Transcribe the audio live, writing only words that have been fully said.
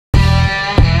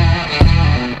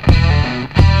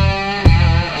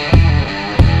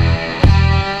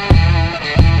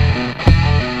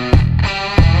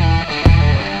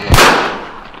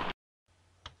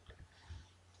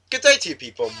to you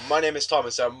people, my name is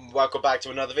Thomas and welcome back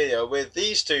to another video with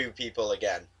these two people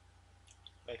again.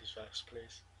 Ladies first,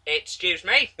 please. Excuse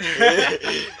me?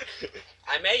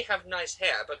 I may have nice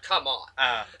hair, but come on.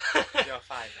 You're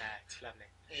fine, it's lovely.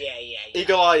 Yeah.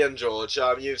 Eagle Eye and George,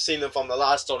 you've seen them from the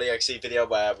last Mario.exe video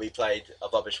where we played a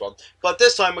rubbish one. But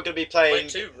this time we're going to be playing...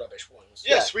 two rubbish ones.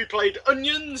 Yes, we played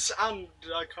Onions and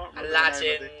I can't remember Aladdin. the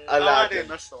name of it. Aladdin,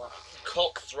 that's the one.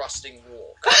 Cock thrusting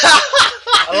walk.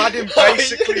 Aladdin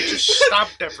basically just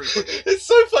stabbed everybody. It's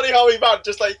so funny how he ran,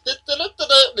 just like...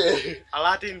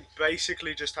 Aladdin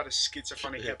basically just had a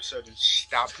schizophrenic episode and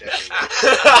stabbed everyone.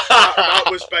 that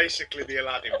was basically the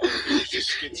Aladdin one. He was just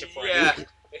schizophrenic.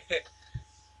 Yeah.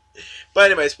 But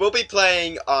anyways, we'll be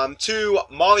playing two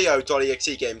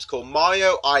Mario.exe games called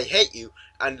Mario I Hate You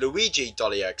and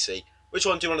Luigi.exe. Which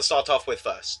one do you want to start off with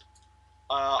first?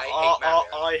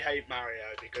 I hate Mario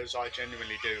because I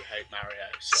genuinely do hate Mario.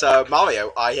 So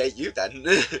Mario, I hate you then.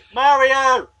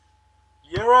 Mario!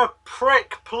 You're a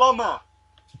prick plumber!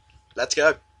 Let's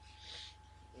go.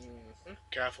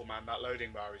 Careful man, that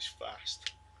loading bar is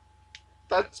fast.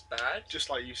 That's bad. Just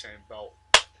like Usain Bolt.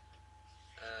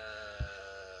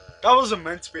 That wasn't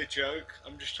meant to be a joke.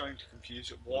 I'm just trying to confuse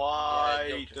it.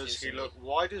 Why does he look?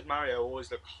 Why does Mario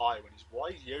always look high when he's? Why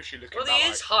is Yoshi looking? Well, back he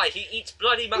like, is high. He eats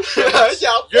bloody mushrooms.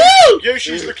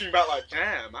 Yoshi's looking back like,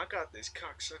 damn, I got this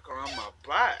cocksucker on my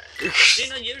back. Do you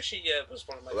know Yoshi was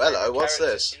one of my hello, what's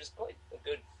characters. this? He was quite a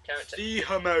good character. The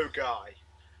homo guy.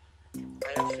 I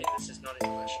have a feeling this is not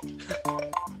English.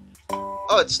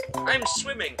 Oh, it's I'm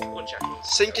swimming. Go on, Jack.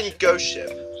 sinking ghost ship.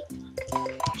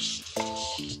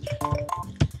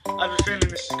 I have a feeling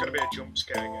this is going to be a jump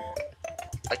scare game.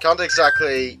 I can't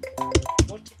exactly...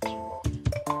 What did you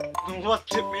want? What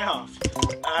tipped me off?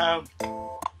 I was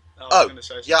Oh, gonna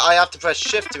say yeah, I have to press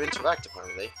shift to interact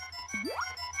apparently.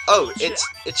 Oh, it's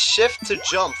shift to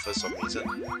jump for some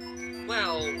reason.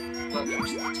 Well, welcome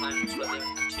to the times where there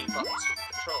are two buttons for the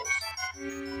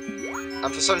controls.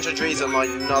 And for some strange reason, like,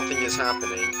 nothing is happening.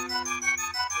 Really?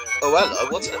 Oh, hello,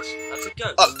 what's this? That's a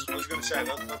ghost. Oh. I was going to say,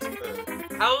 that's a bird.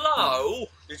 Hello?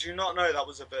 Did you not know that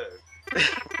was a bird?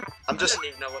 I'm just... I don't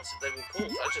even know what they were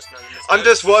called. I just know them as I'm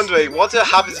just ghosts. wondering, what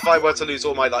happens if I were to lose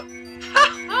all my, like...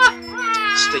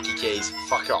 sticky keys?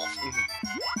 Fuck off.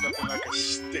 Nothing like a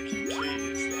sticky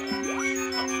key, is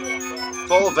there?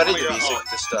 For very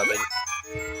disturbing.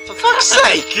 For fuck's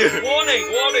sake! Warning!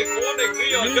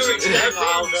 We are Music's doing getting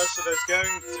louder, things. so there's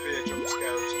going to be a jump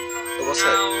scare of some kind. Oh, what's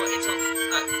Now that? it's on.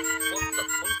 What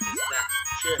is that?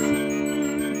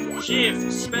 Shift.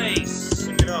 Shift space.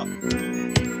 Pick it up.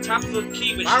 Tap the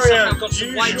key, which Mario, has somehow got some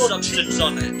use white your substance teeth.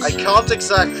 on it. I can't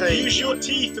exactly... Use your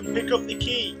teeth and pick up the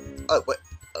key. Oh, wait.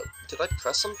 Oh, did I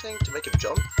press something to make him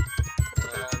jump?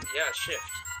 Yeah, shift.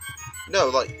 No,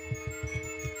 like...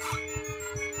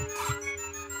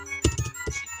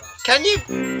 Can you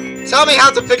tell me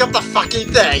how to pick up the fucking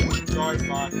thing? Drive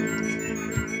by.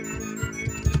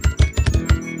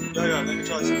 Yo, let me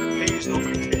try something. P is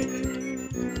normally kick.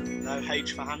 No,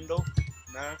 H for handle.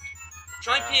 No.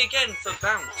 Try P again for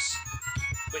bounce.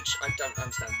 Which I don't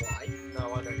understand why.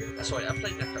 No, I don't get it. Sorry, I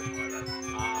played Necro Pyro.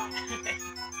 Ah.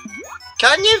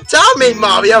 Can you tell me,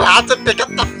 Mario, how to pick up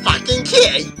the fucking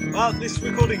key? Well, this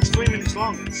recording's 3 minutes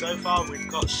long, and so far we've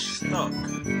got stuck.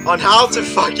 On how to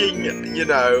fucking, you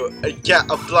know, get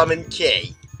a blummin'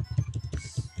 key.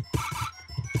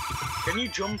 Can you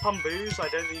jump on booze? I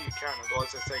don't think you can,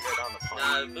 otherwise if they go down the pipe.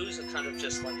 No, boos are kind of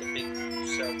just like a big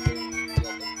circle.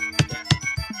 Yeah.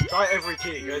 Try every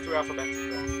key, go through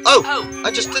alphabetically. Oh, I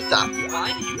just did that.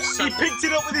 Why do you He picked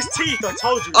it up with his teeth, I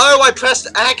told you. Oh, I pressed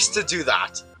X to do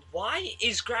that. Why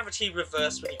is gravity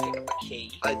reversed when you pick up a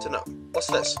key? I don't know. What's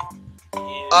this?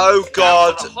 You Oh, down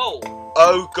God. on a hole.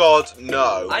 Oh god,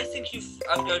 no. I think you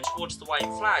go towards the white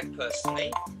flag,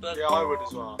 personally. But Yeah, I would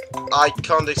as well. I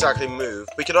can't exactly move.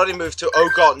 We can only move to oh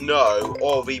god, no,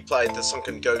 or replay the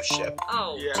sunken ghost ship.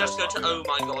 oh, Yeah, just go to yeah. oh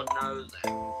my god, no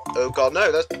then. Oh god,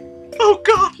 no, that's... Oh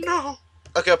god, no!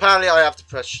 Okay, apparently I have to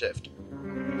press shift.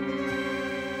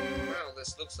 Well,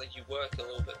 this looks like you work a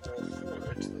little bit more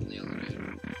forward than the other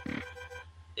end.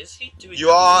 Is he doing You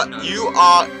are No.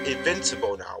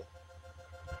 invincible now.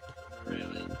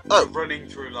 Really? Oh, Running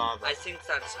through lava. I think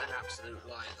that's an absolute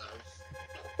lie,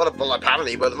 though. well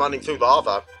apparently we're running through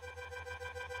lava.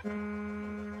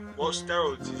 What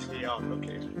steroids is he on?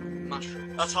 Looking.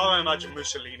 Mushrooms. That's how I imagine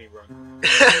Mussolini run.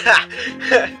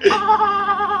 Okay.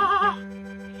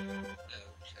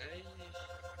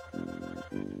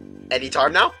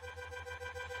 Anytime now?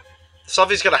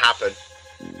 Something's gonna happen.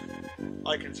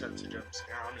 I can sense a jump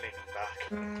scare, I'm leaning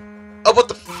back. Oh,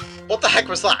 what the heck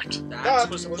was that? That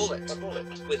was a a bullet.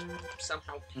 bullet. With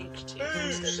somehow pink teeth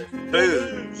instead of...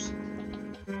 Boo.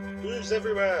 booze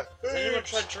everywhere. Has anyone Booze.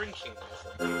 tried drinking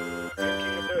with them?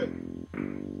 Drinking a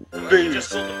bit. Well, you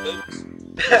just called them boobs.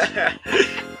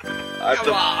 I've Come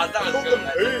done- on, that I was called good.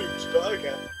 them boobs, but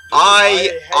okay.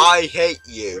 I hate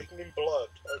you. Written in blood.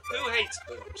 Okay. Who hates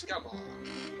boobs? Come on.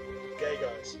 Gay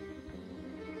guys.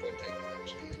 Point taken,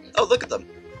 actually. Oh, look at them.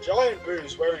 Giant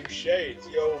boobs wearing shades.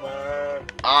 Yo, man.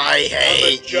 I I'm a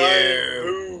hate giant you.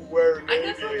 boo wearing I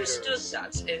never aviators. understood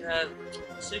that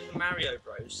in Super Mario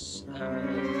Bros.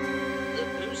 The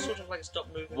boobs sort of like stop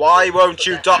moving. Why but won't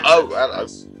you their die? hands Oh, and hello.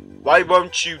 hands. Why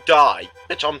won't you die?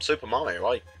 Bitch, I'm Super Mario,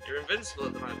 right? You're invincible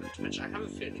at the moment, which I have a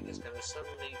feeling is going to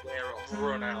suddenly wear off.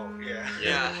 Run out, yeah.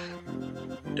 Yeah.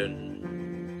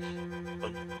 Dun.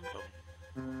 Bum,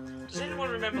 bum. Does anyone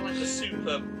remember like the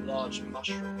super large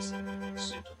mushrooms in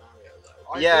Super Mario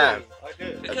though? Yeah. I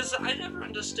do. Because I never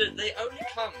understood, they only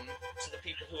come to the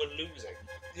people who are losing.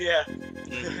 Yeah.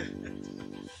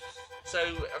 So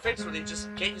effectively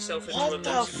just get yourself into a What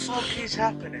the losing fuck is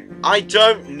happening? I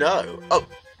don't know. Oh,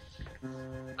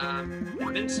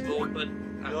 invincible, but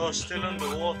You're still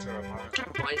underwater,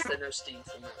 apparently. why is there no steam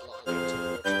from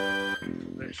that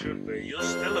line? There should be. You're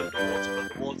still underwater,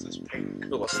 but the water's pink.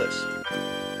 oh, what's this?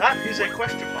 That is a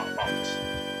question mark box.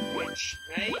 Which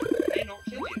may not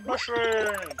kill you.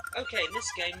 Mushroom! Okay, in this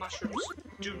game, mushrooms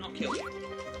do not kill you.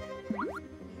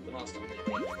 The last time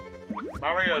they did.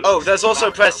 Mario. Oh, there's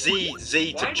also press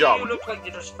Z to Why do jump. you look like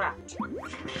you're just fat?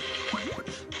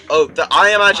 Oh,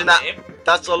 I imagine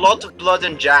that's a lot of blood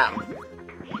and jam.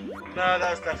 No,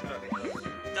 that's definitely good.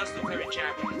 It does look very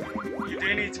jammy. You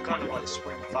do need to kind of like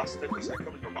swing faster because they're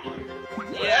coming from behind.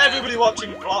 Yeah. Everybody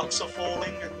watching blocks are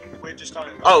falling and we're just kind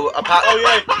of. Oh,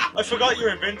 Oh yeah, I forgot you're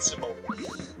invincible.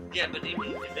 Yeah, but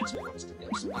even invincible wants to go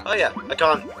spike. Oh yeah, I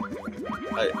can't.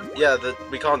 Yeah,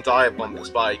 we can't die upon the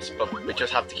spikes, but we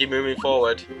just have to keep moving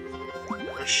forward.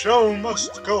 The show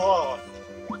must go on.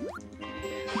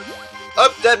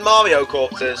 Up, dead Mario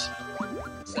corpses.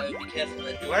 So be careful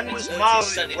that When was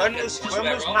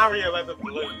Mario ever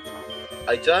blue?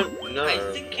 I don't know. I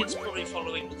think it's probably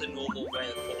following the normal way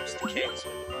the corpse decays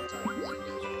with contact.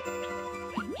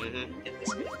 Mhm. In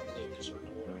this case, blue because we're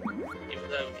in water. Even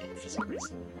though, for some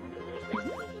reason, the water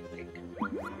goes pink.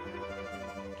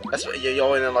 That's what,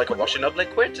 you're in like a washing up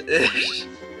liquid.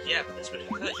 Yeah, but this would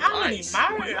hurt your How many eyes.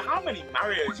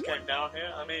 Marios came down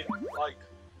here? I mean, like,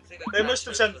 I think they must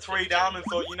have sent 3 down and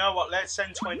 15. thought, you know what, let's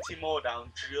send 20 more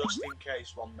down just in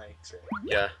case one makes it.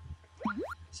 Yeah.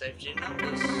 Safety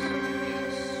numbers.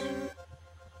 Yes.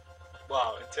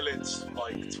 Wow, until it's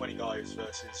like 20 guys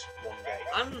versus 1 game.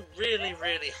 I'm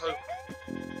really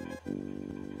hoping.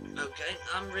 Okay,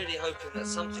 I'm really hoping that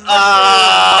something.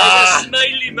 Ah! Like a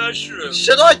smiley mushroom.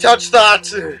 Should I touch that?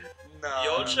 No.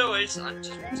 Your choice. I'm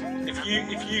just. If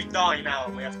you die now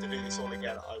and we have to do this all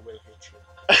again, I will hit you.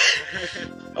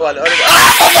 Well,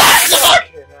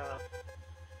 ah!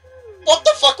 What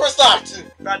the fuck was that?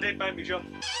 That did make me jump.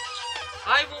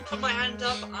 I will put my hand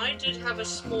up. I did have a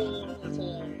small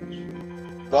little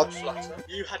What? flutter.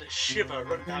 You had a shiver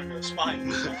run down your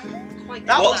spine. Quite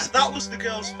That was the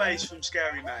girl's face from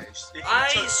Scary Maze. If you I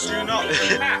touch- saw do not.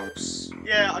 Mickey Mouse.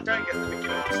 Yeah, I don't get the Mickey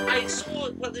Mouse. I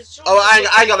saw. Well, there's Oh,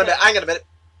 hang on a minute.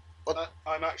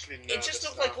 I'm actually nervous. It just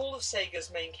looked like all of Sega's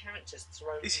main characters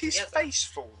thrown Is his together. face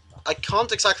full? I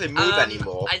can't exactly move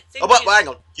anymore. I think Oh, but it's- hang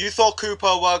on. You thought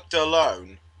Cooper worked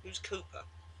alone? Who's Cooper?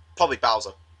 Probably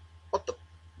Bowser. What the?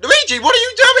 Luigi, what are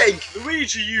you doing?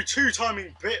 Luigi, you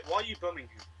two-timing bit. Why are you bumming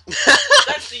him?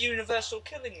 That's the universal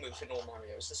killing move in all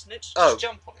Mario's, isn't it? Just Oh.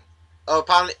 jump on him. Oh,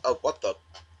 apparently. Oh, what the?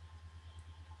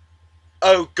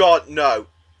 Oh God, no.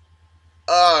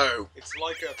 Oh, It's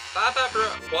like a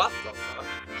What the fuck?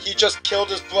 he just killed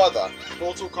his brother.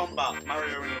 Mortal Kombat,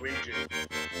 Mario and Luigi.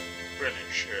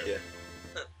 Brilliant shit.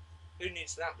 Yeah. Who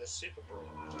needs that? There's Super Brawl.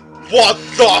 What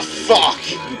the fuck?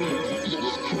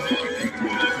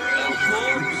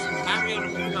 Mario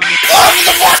and What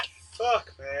the fuck?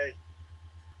 Fuck me.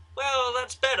 Well,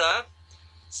 that's better.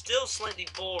 Still slightly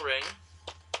boring.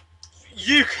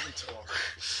 You can talk.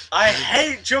 I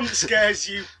hate jump scares,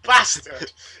 you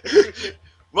bastard.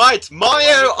 Right,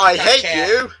 Mario, I That hate cat.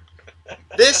 you.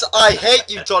 This I hate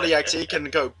you, Dolly.exe can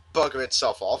go bugger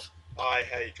itself off. I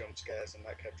hate jump scares and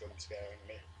that kept jump scaring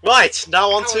me. Right,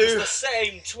 now on How is to. the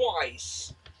same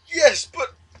twice? Yes,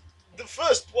 but the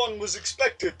first one was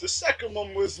expected, the second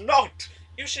one was not.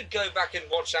 You should go back and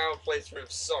watch our playthrough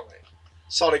of Sonic.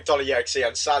 Sonic Dolly.exe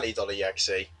and Sally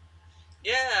Dolly.exe.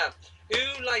 Yeah.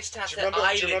 Who likes to have Do you their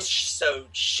remember- do you eyelids sewed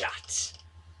shut?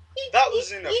 That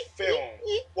was in a film.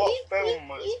 What film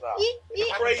was that? The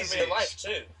It happens in real Crazies. life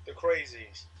too. The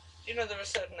Crazies. You know there are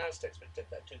certain Aztecs that did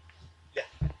that too.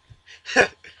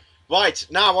 Right,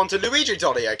 now on to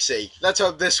Luigi.exe. Let's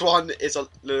hope this one is a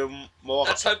little more...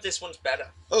 Let's hope this one's better.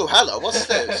 Oh, hello, what's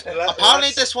this?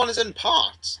 Apparently this one is in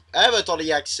parts.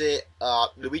 Error.exe,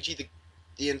 Luigi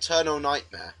the Internal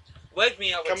Nightmare. Wake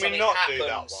me up when Can we something not happens. do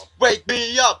that one?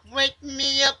 Wake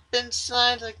me up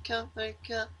inside, I can't wake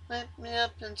up, wake me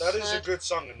up inside. That is a good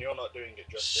song and you're not doing it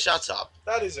justice. Shut up.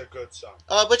 That is a good song.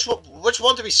 Which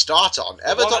one do we start on?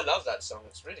 I love that song,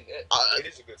 it's really good. It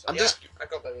is a good song. I'm just... I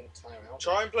got that entire album.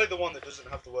 Try and play the one that doesn't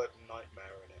have the word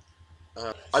nightmare in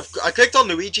it. I clicked on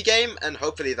Luigi game and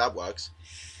hopefully that works.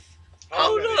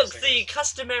 Oh many look, things? the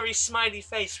customary smiley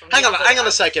face from Hang the on other a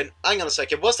app.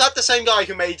 second. Was that the same guy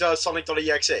who made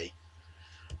Sonic.exe?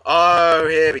 Oh,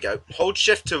 here we go. Hold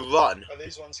shift to run. Are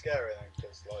these ones scary then?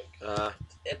 Because, like...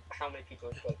 How many people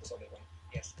have played the Sonic one?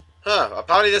 Yes.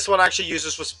 Apparently this one actually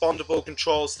uses respondable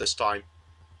controls this time.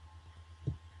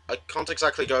 I can't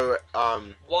exactly go,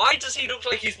 Why does he look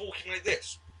like he's walking like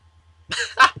this?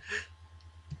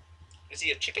 Is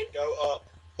he a chicken? Go up.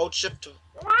 Hold shift to...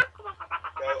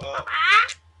 Go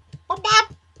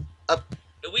up.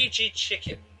 Luigi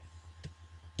Chicken.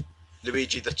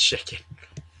 Luigi the chicken.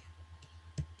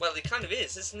 Well, he kind of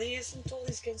is, isn't he? Isn't all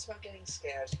these games about getting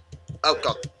scared? Oh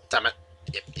god damn it.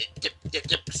 Yep.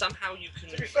 Somehow you can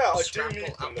To be fair, I do scramble need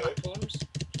to up know. platforms.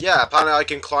 Yeah, apparently I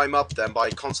can climb up them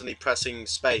by constantly pressing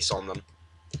space on them.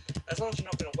 As long as you're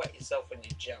not going to wet yourself when you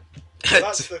jump.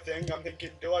 That's the thing. I'm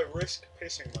thinking, do I risk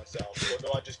pissing myself or do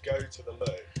I just go to the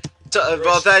loo?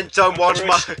 Well then don't watch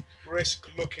my... Risk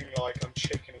looking like I'm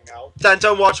chickening out. Then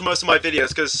don't watch most of my videos,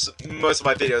 because most of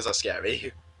my videos are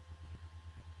scary.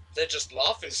 They're just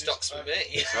laughing This is stocks for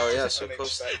me. Oh yes, of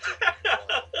course. Unexpected.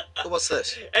 Oh, what's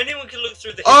this? Anyone can look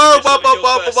through the Oh, history of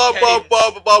your first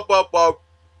games. whoa.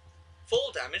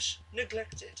 Fall damage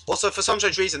neglected. Also, for some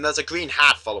strange reason, there's a green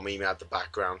hat following me at the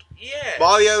background. Yes.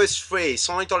 Mario is free.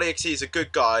 Sonic.exe is a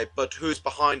good guy, but who's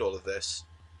behind all of this?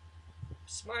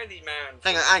 Smiley man.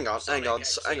 Hang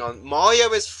on. Mario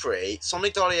is free.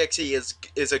 Sonic.exe is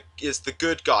the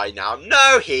good guy now.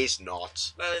 No, he's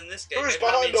not. Well, in this game, Who's maybe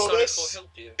that behind means all Sonic this? will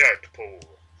help you. Deadpool.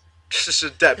 This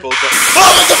is Deadpool.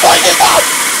 Oh, what the fuck is that?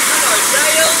 Hello,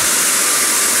 Dale.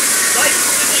 Nice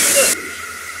to see you.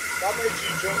 That makes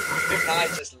you jump. I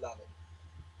just love it.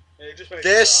 Yeah, it just makes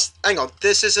This, hang on,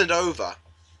 this isn't over.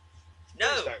 No,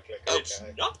 Please don't click it's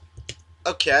OK. not.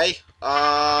 Okay,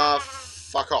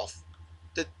 fuck off.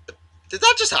 Did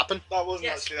that just happen? That wasn't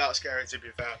Yes. actually that scary to be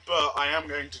fair. But I am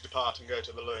going to depart and go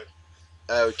to the loo.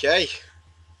 Okay.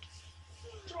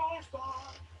 Drive by.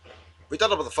 We don't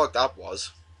know what the fuck that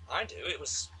was. I do. It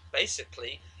was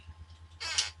basically.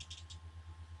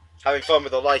 Having fun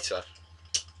with a lighter.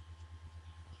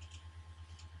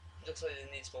 Looks like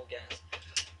it needs more gas.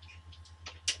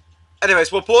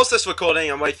 Anyways, we'll pause this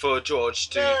recording and wait for George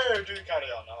to... No, do carry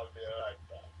on. I'll be alright.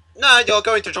 No, you're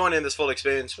going to join in this full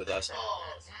experience with us.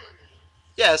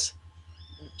 Yes.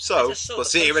 I So, just saw we'll the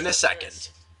see you in a poster for second.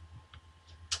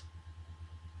 it.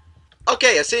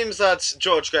 Okay, it seems that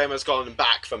George Graham has gone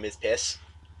back from his piss.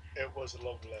 It was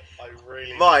lovely. I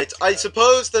really. Right, liked I it.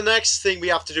 suppose the next thing we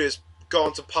have to do is go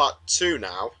on to part 2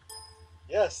 now.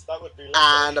 Yes, that would be lovely.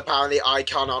 And apparently I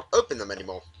cannot open them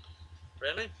anymore.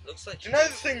 Really? Looks like Do you know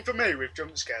the thing for me with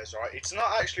jump scares, right? It's not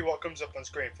actually what comes up on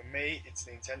screen. For me, it's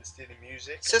the intensity of the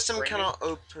music. System Bring it- cannot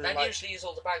open... That usually is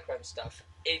all the background stuff.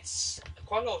 It's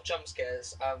quite a lot of jump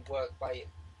scares work by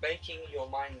making your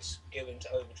mind go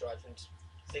into overdrive and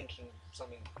thinking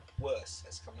something worse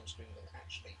has come on screen than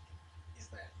actually is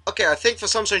there. Okay, I think for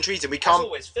some strange reason we As can't...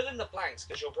 always, fill in the blanks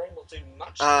because your brain will do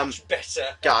much better.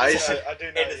 Guys. I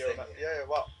do know Anything. yeah,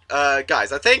 what?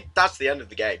 Guys, I think that's the end of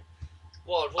the game.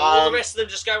 What? Will all the rest of them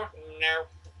just go no?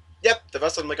 Yep, the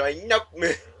rest of them are going, nope.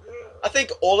 I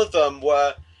think all of them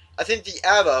were... I think the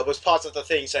error was part of the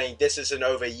thing saying this isn't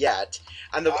over yet.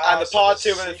 And the So part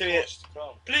there's 2 and the 3... sequels to come.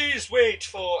 Please wait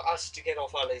for us to get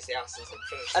off our lazy asses and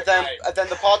finish And the then, game. and then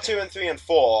the part 2 and 3 and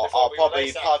 4 Before are we probably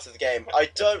release that. part of the game. I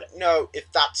don't know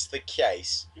if that's the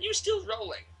case. Are you still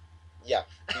rolling? Yeah.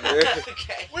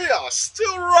 Okay. We are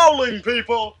still rolling,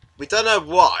 people. We don't know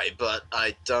why, but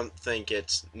I don't think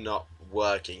it's not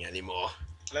working anymore.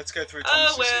 Let's go through Oh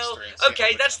Thomas's well. history and see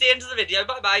Okay, how that's the end of the video.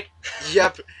 Bye bye.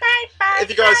 Yep. If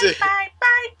you guys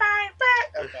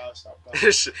Okay, I'll stop. Go.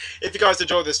 if you guys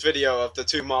enjoyed this video of the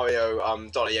 2 Mario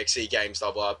 .exe games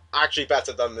that were actually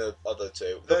better than the other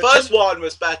 2. The The first one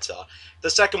was better. The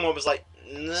second one was like,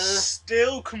 nah.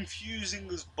 Still confusing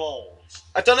as balls.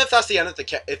 I don't know if that's the end of the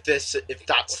if that's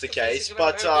What's the the case, physics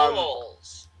but about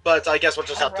balls? but I guess we'll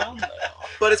just have to. Around there.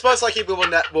 But it's most likely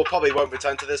we'll probably won't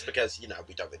return to this because you know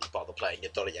we don't really bother playing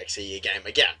a .exe game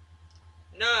again.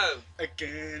 No,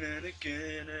 Again and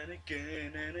again and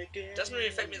again and again. doesn't really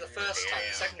affect me the first time.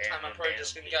 The second time, I'm probably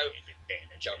just gonna go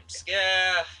jump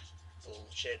scare.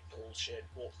 Bullshit, bullshit.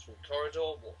 Walk through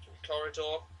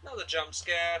corridor. Another jump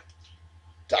scare.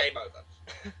 Done. Game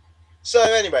over. So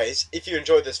anyways, if you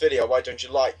enjoyed this video, why don't you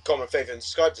like, comment, favourite and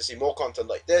subscribe to see more content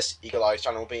like this. Eagle Eye's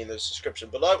channel will be in the description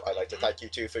below. I'd like to thank you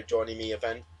too for joining the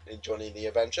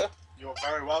adventure. You're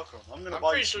very welcome. I'm I'm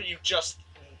pretty sure you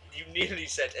nearly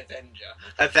said Avenger.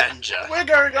 Avenger. We're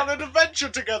going on an adventure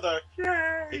together.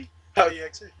 Yay!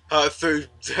 .exe.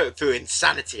 Through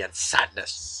insanity and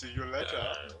sadness. See you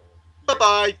later.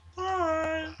 Bye-bye. Bye.